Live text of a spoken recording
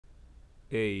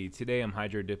Hey, today I'm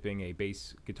hydrodipping a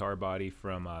bass guitar body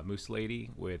from Muslady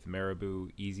with Marabu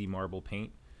Easy Marble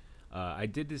paint. I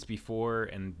did this before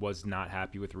and was not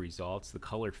happy with the results. The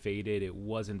color faded, it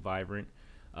wasn't vibrant.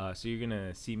 So you're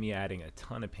gonna see me adding a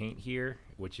ton of paint here,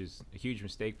 which is a huge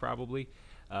mistake probably.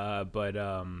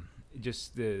 But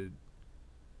just the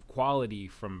quality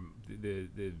from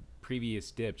the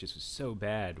previous dip just was so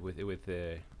bad with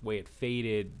the way it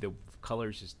faded. The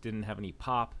colors just didn't have any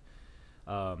pop.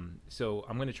 So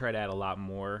I'm going to try to add a lot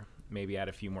more, maybe add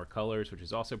a few more colors, which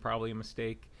is also probably a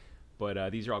mistake.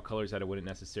 But these are all colors that I wouldn't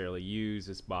necessarily use.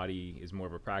 This body is more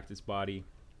of a practice body,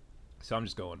 so I'm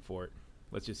just going for it.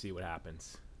 Let's just see what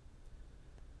happens.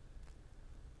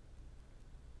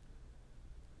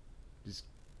 Just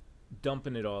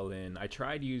dumping it all in. I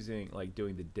tried using like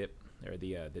doing the dip or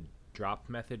the drop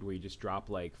method where you just drop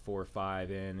like 4 or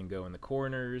 5 in and go in the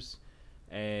corners,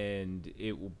 and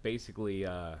it will basically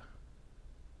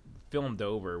filmed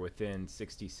over within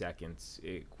 60 seconds.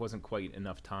 It wasn't quite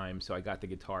enough time, so I got the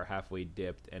guitar halfway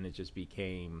dipped and it just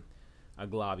became a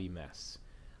globby mess.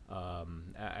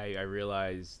 I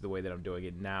realize the way that I'm doing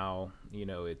it now,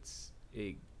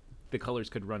 the colors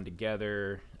could run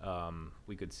together.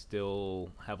 We could still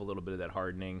have a little bit of that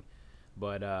hardening.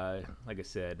 But like I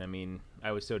said, I mean,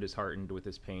 I was so disheartened with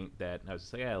this paint that I was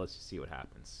just like, yeah, let's just see what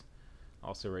happens.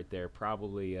 Also right there,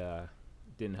 probably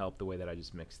didn't help the way that I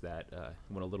just mixed that.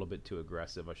 Went a little bit too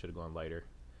aggressive. I should have gone lighter.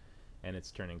 And it's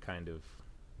turning kind of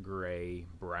gray,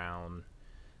 brown,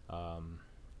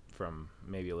 from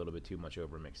maybe a little bit too much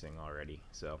over mixing already.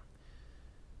 So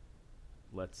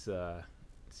let's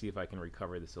see if I can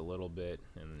recover this a little bit,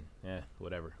 and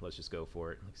whatever, let's just go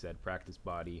for it. Like I said, practice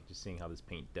body, just seeing how this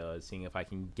paint does, seeing if I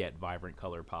can get vibrant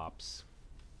color pops.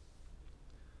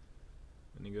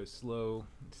 And then go slow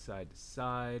side to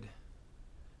side,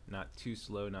 not too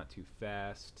slow, not too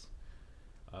fast.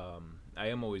 I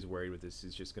am always worried with this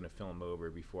is just going to film over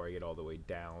before I get all the way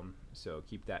down, so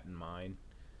keep that in mind.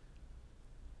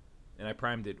 And I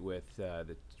primed it with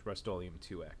the Rust-Oleum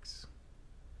 2X.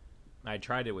 I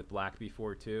tried it with black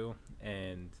before too,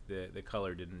 and the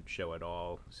color didn't show at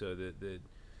all. So the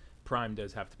prime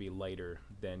does have to be lighter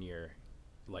than your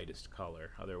lightest color,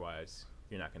 otherwise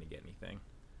you're not going to get anything.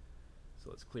 So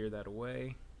let's clear that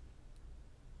away,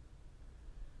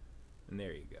 and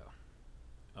there you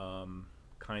go.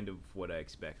 Kind of what I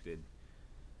expected.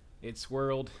 It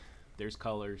swirled, there's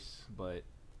colors, but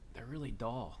they're really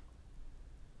dull.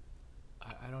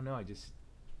 I don't know,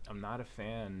 I'm not a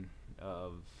fan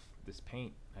of this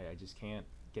paint. I just can't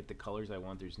get the colors I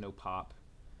want. There's no pop.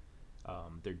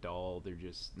 They're dull. They're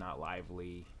just not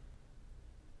lively.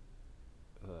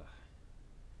 Ugh.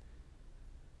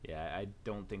 Yeah, I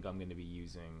don't think I'm going to be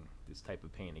using this type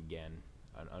of paint again,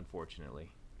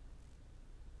 unfortunately.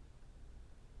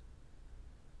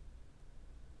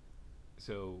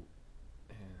 So,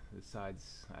 the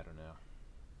sides, I don't know.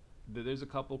 There's a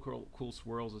couple cool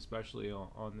swirls, especially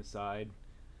on the side.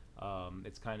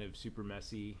 It's kind of super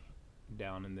messy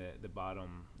down in the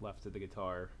bottom left of the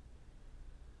guitar.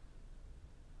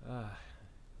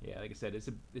 Yeah, like I said,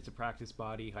 it's a practice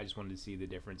body. I just wanted to see the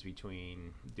difference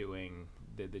between doing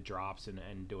the drops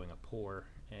and doing a pour,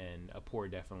 and a pour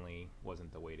definitely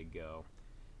wasn't the way to go.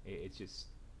 It's just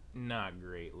not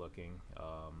great looking.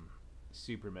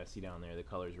 Super messy down there. The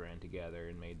colors ran together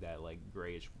and made that like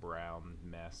grayish brown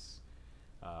mess.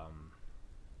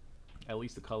 At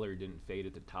least the color didn't fade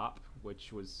at the top,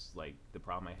 which was like the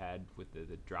problem I had with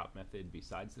the drop method.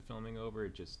 Besides the filming over,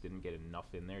 it just didn't get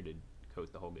enough in there to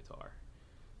coat the whole guitar.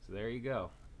 So there you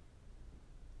go.